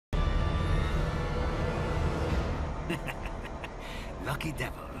Lucky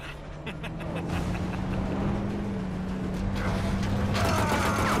devil.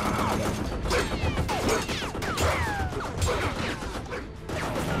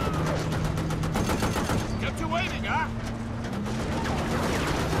 Kept you waiting, huh?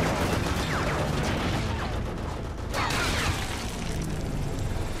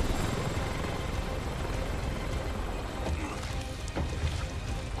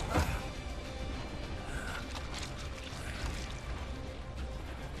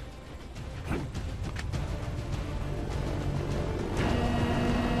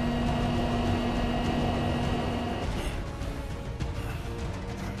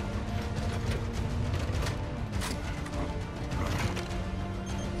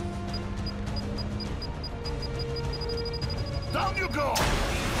 Down you go!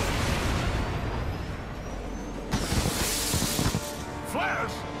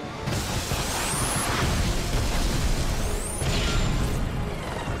 Flares!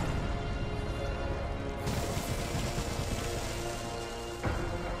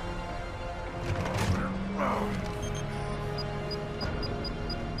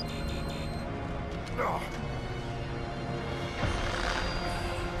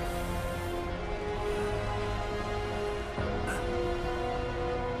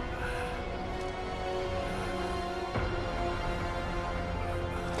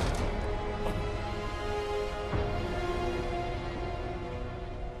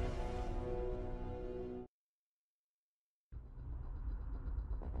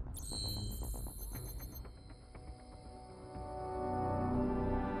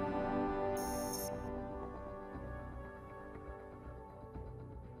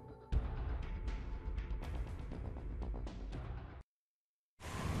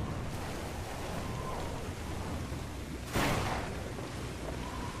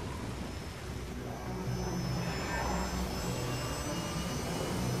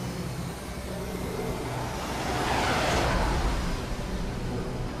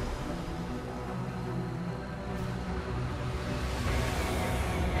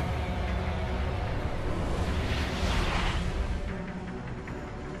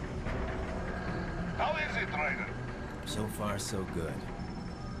 How is it, Ryder? So far, so good.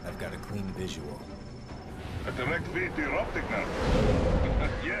 I've got a clean visual. A direct feed to your optic nerve.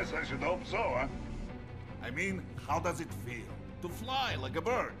 Yes, I should hope so, huh? I mean, how does it feel? To fly like a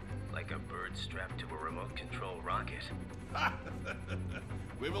bird? Like a bird strapped to a remote control rocket.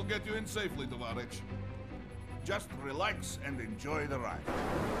 We will get you in safely, Tovarich. Just relax and enjoy the ride.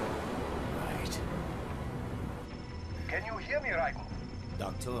 Right. Can you hear me, Raiden?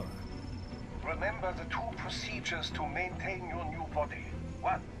 Doctor. Remember the two procedures to maintain your new body.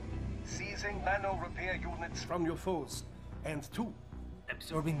 1. Seizing nano repair units from your foes. And 2.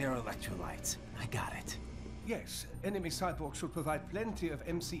 Absorbing their electrolytes. I got it. Yes, enemy cyborgs should provide plenty of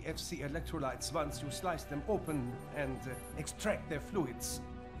MCFC electrolytes once you slice them open and extract their fluids.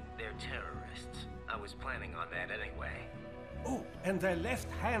 They're terrorists. I was planning on that anyway. Oh, and their left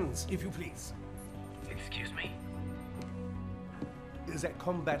hands, if you please. Excuse me? The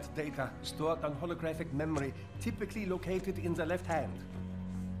combat data stored on holographic memory, typically located in the left hand.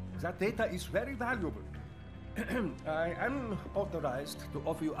 That data is very valuable. I am authorized to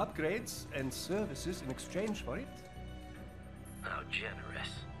offer you upgrades and services in exchange for it. How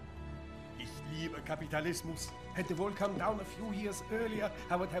generous. Ich liebe Kapitalismus. Had the wall come down a few years earlier,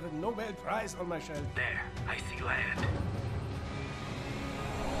 I would have a Nobel Prize on my shelf. There, I see land.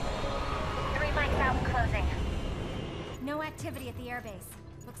 3 mics out and closing. No activity at the airbase.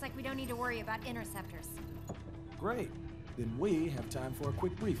 Looks like we don't need to worry about interceptors. Great. Then we have time for a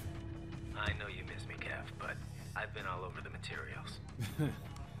quick briefing. I know you miss me, Kev, but I've been all over the materials.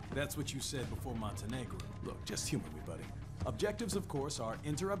 That's what you said before Montenegro. Look, just humor me, buddy. Objectives, of course, are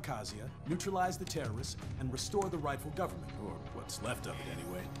enter Abkhazia, neutralize the terrorists, and restore the rightful government, or what's left of it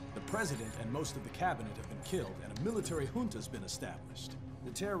anyway. The president and most of the cabinet have been killed, and a military junta's been established. The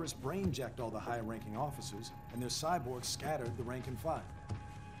terrorists brain-jacked all the high-ranking officers, and their cyborgs scattered the rank and file.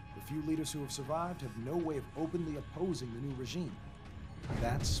 The few leaders who have survived have no way of openly opposing the new regime.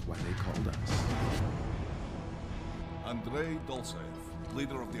 That's why they called us. Andrei Dolzaev,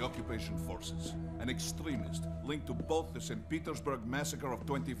 leader of the occupation forces, an extremist linked to both the St. Petersburg massacre of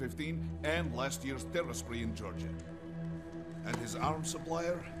 2015 and last year's terror spree in Georgia. And his arms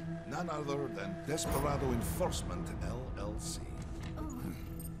supplier, none other than Desperado Enforcement, LLC.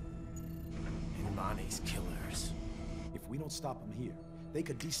 Imani's killers. If we don't stop them here, they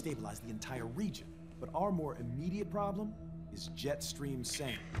could destabilize the entire region. But our more immediate problem is Jetstream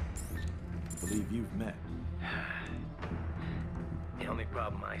Sam. I believe you've met. The only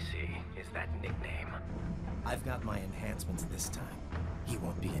problem I see is that nickname. I've got my enhancements this time. He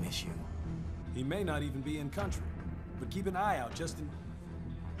won't be an issue. He may not even be in country, but keep an eye out just in...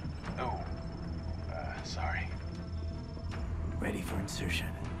 Oh, sorry. Ready for insertion.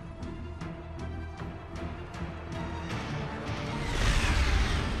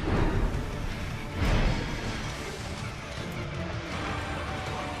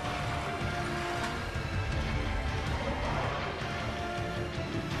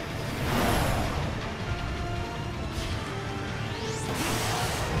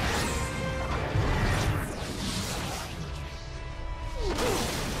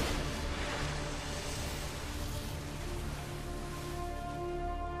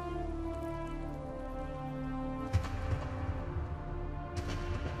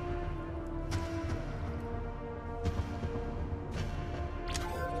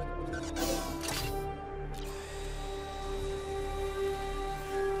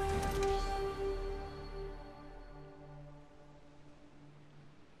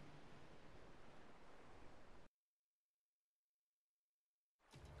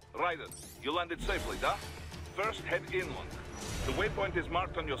 Raiden, you landed safely, da? First, head inland. The waypoint is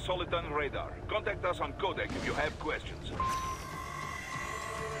marked on your Soliton radar. Contact us on Codec if you have questions.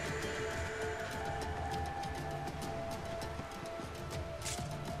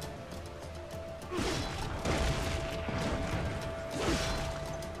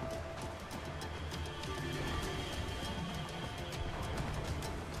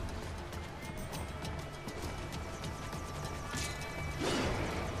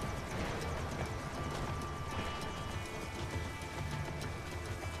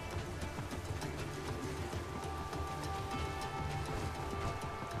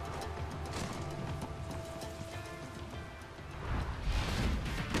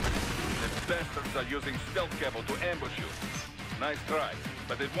 Bastards are using stealth cable to ambush you. Nice try,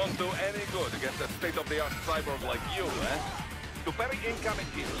 but it won't do any good against a state-of-the-art cyborg like you, eh? To parry incoming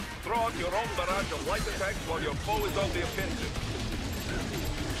hits, throw out your own barrage of light attacks while your foe is on the offensive.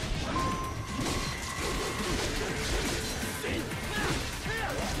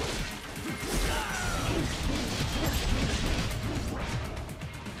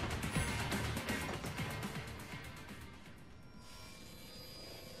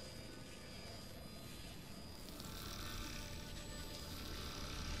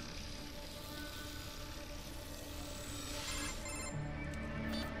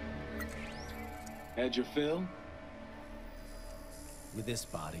 Had your fill? With this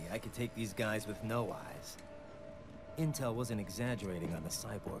body, I could take these guys with no eyes. Intel wasn't exaggerating on the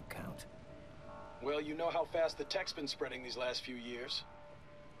cyborg count. Well, you know how fast the tech's been spreading these last few years.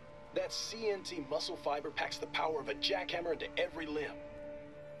 That CNT muscle fiber packs the power of a jackhammer into every limb.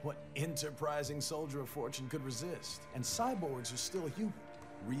 What enterprising soldier of fortune could resist? And cyborgs are still human.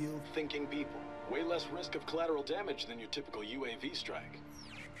 Real Thinking people. Way less risk of collateral damage than your typical UAV strike.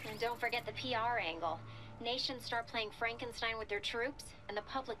 And don't forget the PR angle. Nations start playing Frankenstein with their troops, and the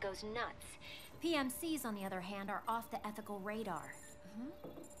public goes nuts. PMCs, on the other hand, are off the ethical radar.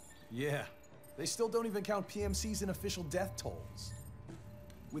 Yeah, they still don't even count PMCs in official death tolls.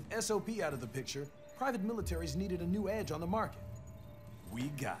 With SOP out of the picture, private militaries needed a new edge on the market. We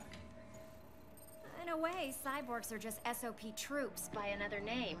got it. In a way, cyborgs are just SOP troops by another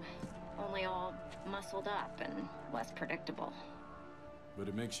name. Only all muscled up and less predictable. But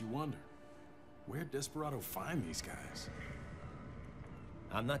it makes you wonder, where'd Desperado find these guys?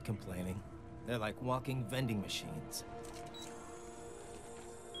 I'm not complaining. They're like walking vending machines.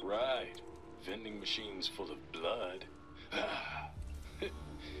 Right. Vending machines full of blood.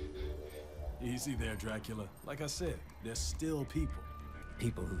 Easy there, Dracula. Like I said, they're still people.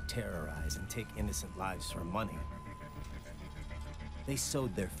 People who terrorize and take innocent lives for money. They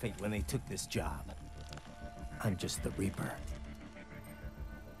sowed their fate when they took this job. I'm just the Reaper.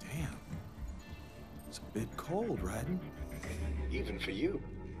 Damn. It's a bit cold, Raiden. Even for you.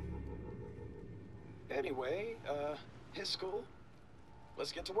 Anyway, his school.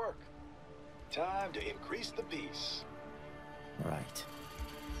 Let's get to work. Time to increase the peace. Right.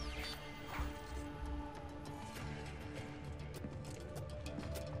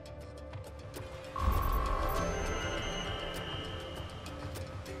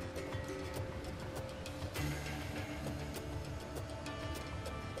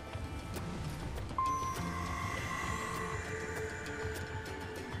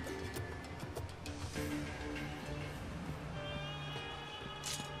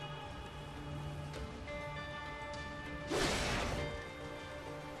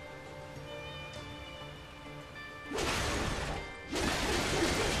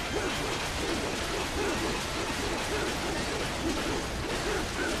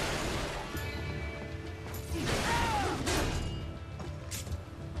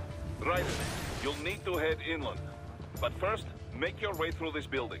 need to head inland. But first, make your way through this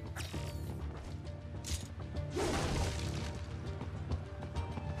building.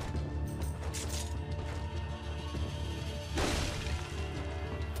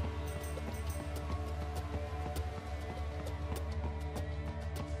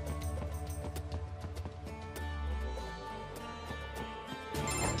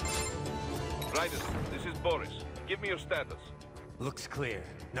 Raiden, this is Boris. Give me your status. Looks clear.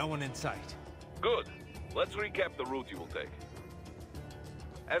 No one in sight. Good. Let's recap the route you will take.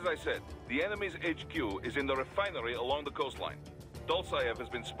 As I said, the enemy's HQ is in the refinery along the coastline. Dolzaev has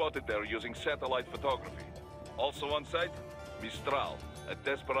been spotted there using satellite photography. Also on site, Mistral, a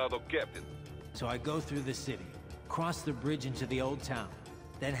desperado captain. So I go through the city, cross the bridge into the old town,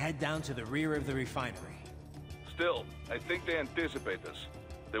 then head down to the rear of the refinery. Still, I think they anticipate us.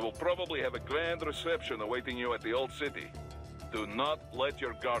 They will probably have a grand reception awaiting you at the old city. Do not let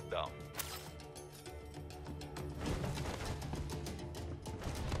your guard down.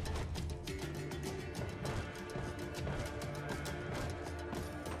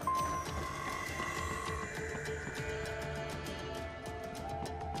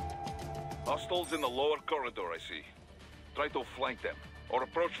 Hostiles in the lower corridor, I see. Try to flank them, or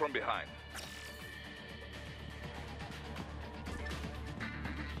approach from behind.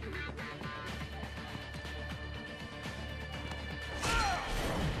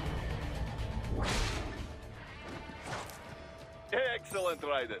 Excellent,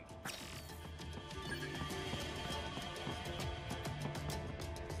 Raiden.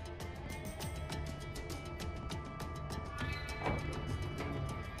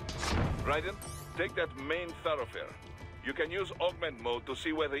 Raiden, take that main thoroughfare. You can use augment mode to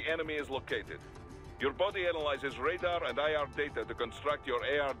see where the enemy is located. Your body analyzes radar and IR data to construct your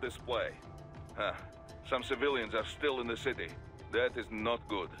AR display. Huh. Some civilians are still in the city. That is not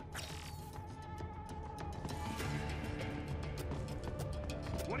good.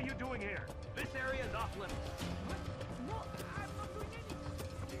 What are you doing here? This area is off limits. What? No, I'm not doing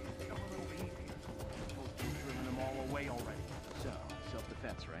anything. Come a little easy. Supposed to have driven them all away already. So,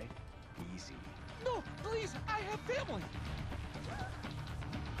 self-defense, right? Easy. No, please, I have family.